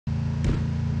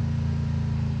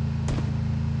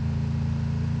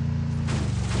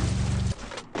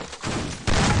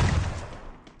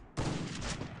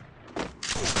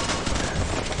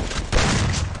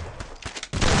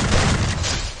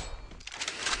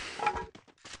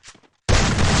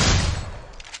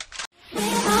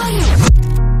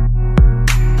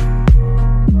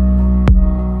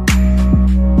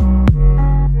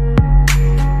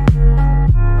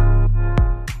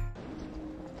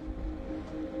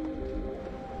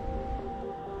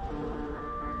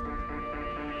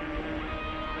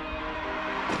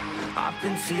I've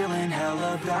been feeling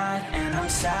hella bad and I'm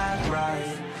sad,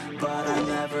 right? But I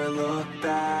never look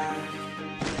back.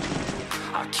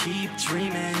 I keep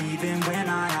dreaming even when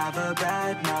I have a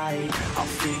bad night. I'll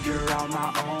figure out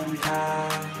my own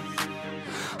path.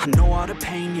 I know all the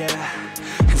pain, yeah,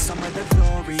 and some of the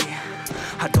glory.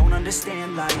 I don't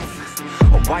understand life,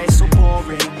 or why it's so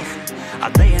boring.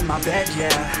 I lay in my bed,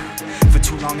 yeah, for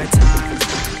too long a time.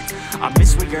 I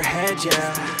miss where your head,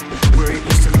 yeah, where it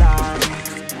used to lie.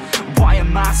 Why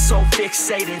am I so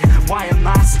fixated? Why am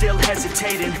I still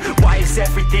hesitating? Why is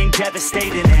everything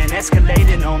devastating and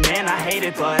escalating? Oh man, I hate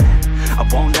it, but I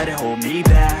won't let it hold me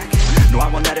back. No, I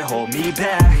won't let it hold me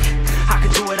back. I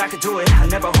can do it, I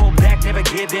never hold back, never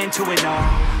give in to it, no.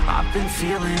 I've been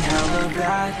feeling hella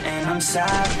bad and I'm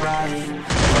sad, right?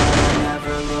 But I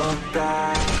never look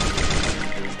back.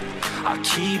 I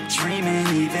keep dreaming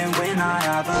even when I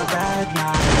have a bad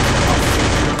night. I'll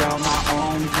figure out my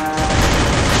own path.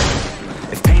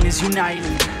 If pain is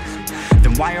uniting,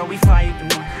 then why are we fighting?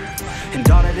 And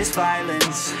all of this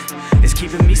violence is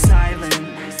keeping me silent.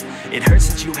 It hurts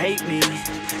that you hate me,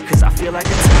 cause I feel like a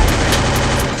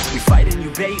tyrant. We fight and you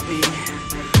bait me,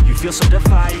 you feel so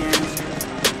defiant.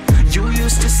 You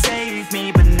used to save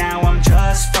me, but now I'm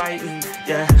just frightened,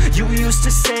 yeah. You used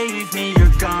to save me,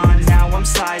 you're gone, now I'm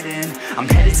sliding. I'm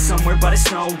headed somewhere, but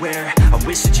it's nowhere. I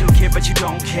wish that you cared, but you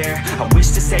don't care. I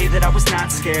wish to say that I was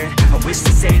not scared. I wish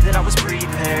to say that I was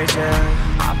prepared,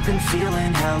 yeah. I've been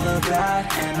feeling hella bad,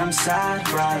 and I'm sad,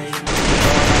 right?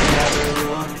 But I never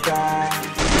look back.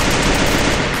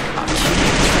 I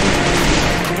keep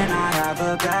dreaming, when I have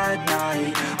a bad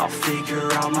night, I'll figure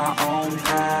out my own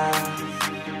path.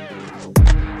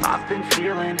 I've been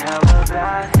feeling hella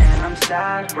bad and I'm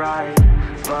sad, right?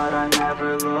 But I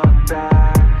never look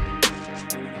back.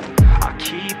 I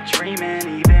keep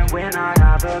dreaming even when I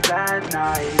have a bad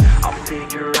night. I'll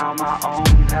figure out my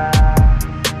own path.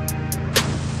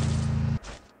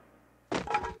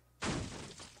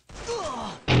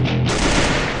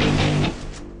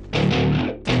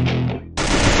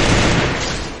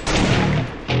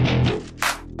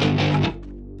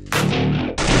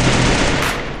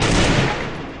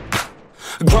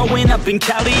 Growing up in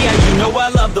Cali, yeah, you know I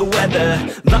love the weather.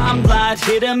 Limelight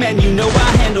hit 'em and you know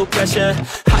I handle pressure.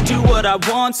 I do what I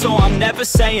want, so I'm never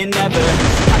saying never.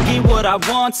 I get what I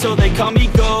want, so they call me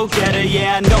go-getter.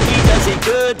 Yeah, I know he does it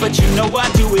good, but you know I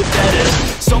do it better.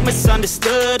 So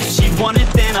misunderstood, if she wanted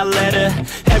then I let her.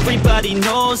 Everybody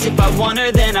knows if I want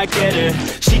her then I get her.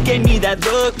 She gave me that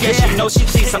look, yeah, she knows she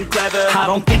thinks I'm clever. I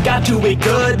don't think I do it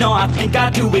good, no, I think I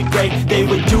do it great. They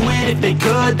would do it if they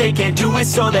could, they can't do it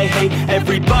so they hate.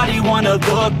 Everybody wanna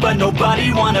look, but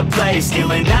nobody wanna play.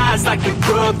 Stealing eyes like a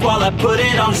crook while I put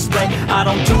it on display. I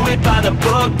don't do it by the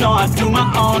book, no, I do my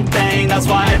own thing. That's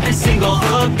why every single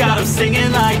hook got them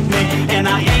singing like me. And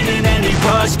I ain't in any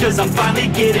rush, cause I'm finally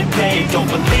getting paid. Don't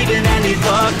believe in any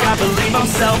luck, I believe I'm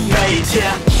self-made,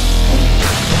 yeah.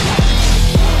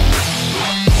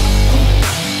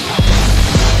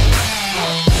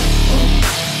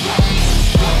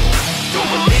 Don't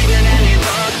believe in any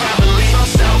luck, I believe I'm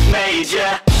self-made,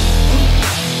 yeah.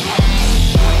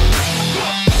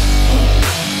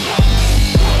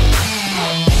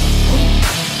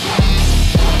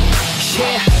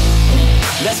 Yeah,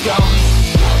 let's go.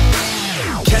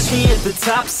 Catch me at the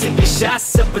top, sipping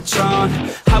shots of Patron.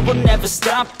 I will never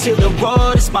stop till the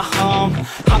road is my home.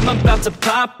 I'm about to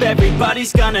pop,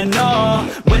 everybody's gonna know.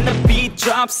 When the beat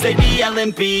drops, they be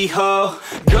yelling B-ho.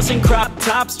 Girls in crop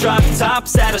tops, drop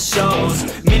tops at our shows.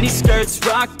 Mini skirts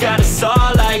rock, got us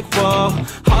all like whoa.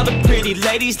 All the pretty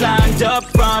ladies lined up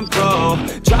front row.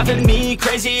 Driving me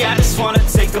crazy, I just wanna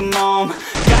take them home.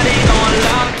 Got it on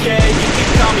lock, yeah, you can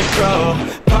call me pro.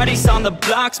 Parties on the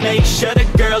blocks, make sure the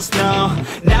girls know.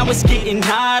 Now it's getting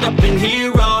hot up in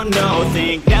here, oh no.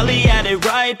 Think Nelly had it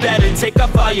right, better take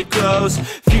off all your clothes.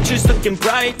 Future's looking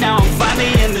bright, now I'm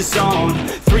finally in the zone.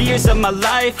 3 years of my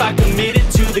life, I committed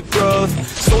to the growth.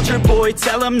 Soldier boy,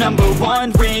 tell him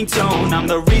 #1 ringtone. I'm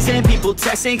the reason people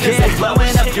texting, cause they're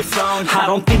blowing up your phone. I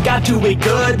don't think I do it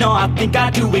good, no, I think I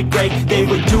do it great. They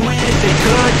would do it if they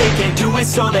could, they can't do it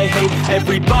so they hate.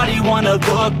 Everybody wanna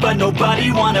look, but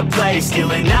nobody wanna play.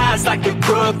 Stealing eyes like a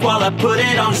crook while I put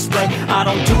it on display. I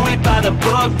don't do it by the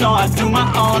book, no, I do my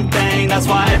own thing. That's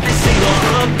why every single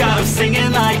hook got them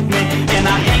singing like me. And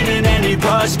I ain't in any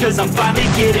rush, cause I'm finally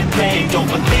getting paid. Don't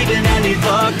believe in any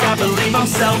luck, I believe I'm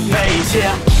self-made,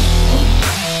 yeah.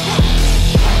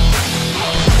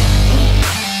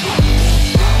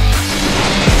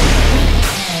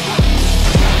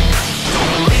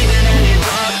 Don't believe in any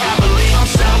luck, I believe I'm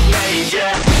self-made,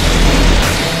 yeah.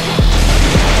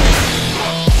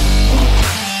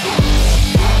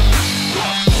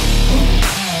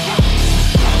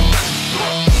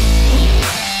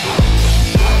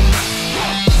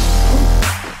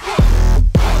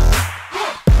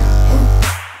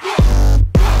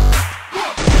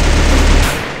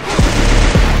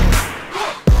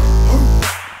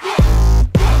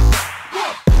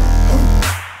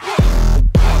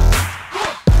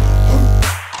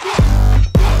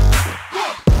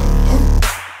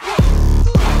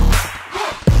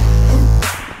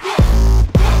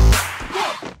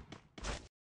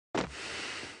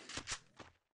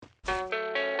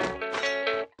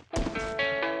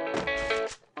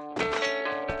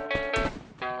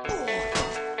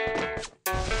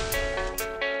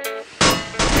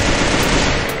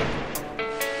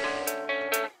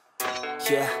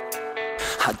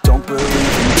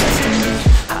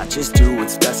 just do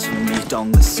what's best for me.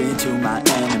 Don't listen to my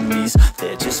enemies,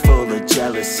 they're just full of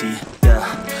jealousy. Yeah,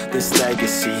 this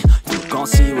legacy, you gon'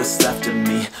 see what's left of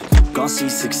me. You gon' see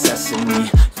success in me,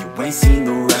 you ain't seen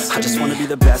the rest of me. I just wanna be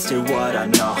the best at what I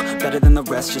know, better than the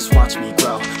rest, just watch me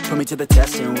grow. Put me to the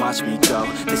test and watch me go.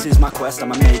 This is my quest,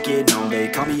 I'ma make it known. They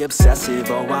call me obsessive,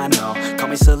 oh I know. Call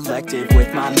me selective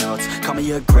with my notes, call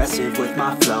me aggressive with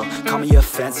my flow, call me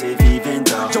offensive even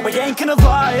though yo, I ain't gonna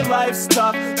lie, life's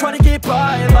tough. Try to get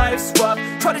by, life's rough.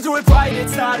 Try to do it right,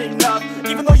 it's not enough.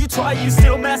 Even though you try, you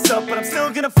still mess up. But I'm still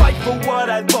gonna fight for what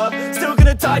I love, still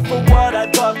gonna die for what I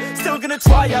love, still gonna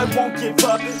try, I won't give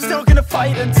up, still gonna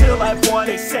fight until I've won.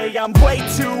 They say I'm way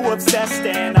too obsessed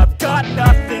and I've got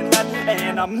nothing left,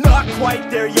 and I'm not quite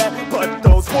there yet, but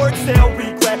those words they'll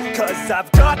regret, cause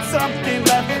I've got something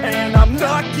left and I'm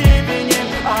not giving in.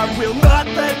 I will not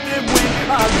let them win,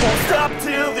 I won't stop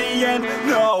till the end,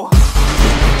 no.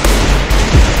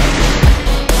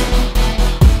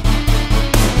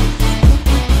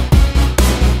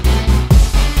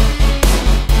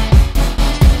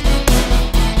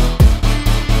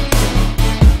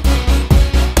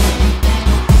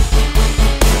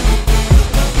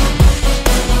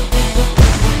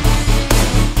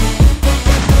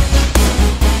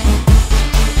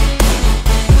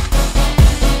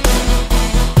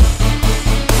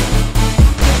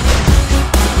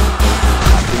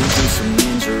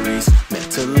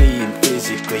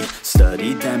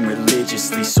 Studied them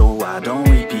religiously so I don't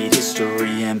repeat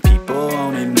history. And people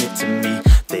won't admit to me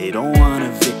they don't want a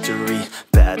victory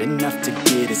bad enough to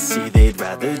get a C. They'd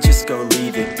rather just go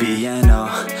leave it be. And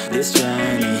oh, this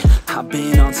journey I've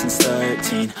been on since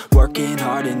 13, working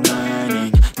hard and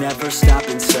learning, never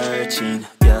stopping searching.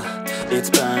 Yeah, it's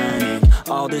burning,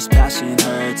 all this passion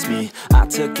hurts me. I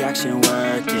took action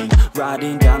working,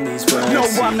 writing down these words. No,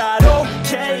 I'm not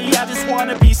okay, I just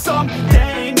wanna be something.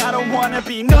 I don't wanna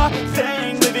be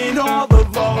nothing, living all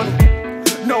alone.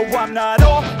 No, I'm not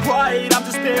alright, I'm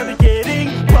just barely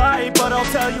getting by. But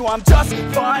I'll tell you I'm just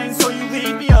fine, so you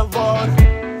leave me alone.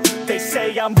 They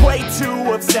say I'm way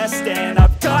too obsessed and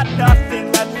I've got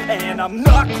nothing left, and I'm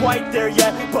not quite there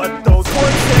yet, but those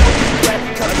words they'll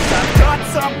regret, cause I've got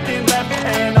something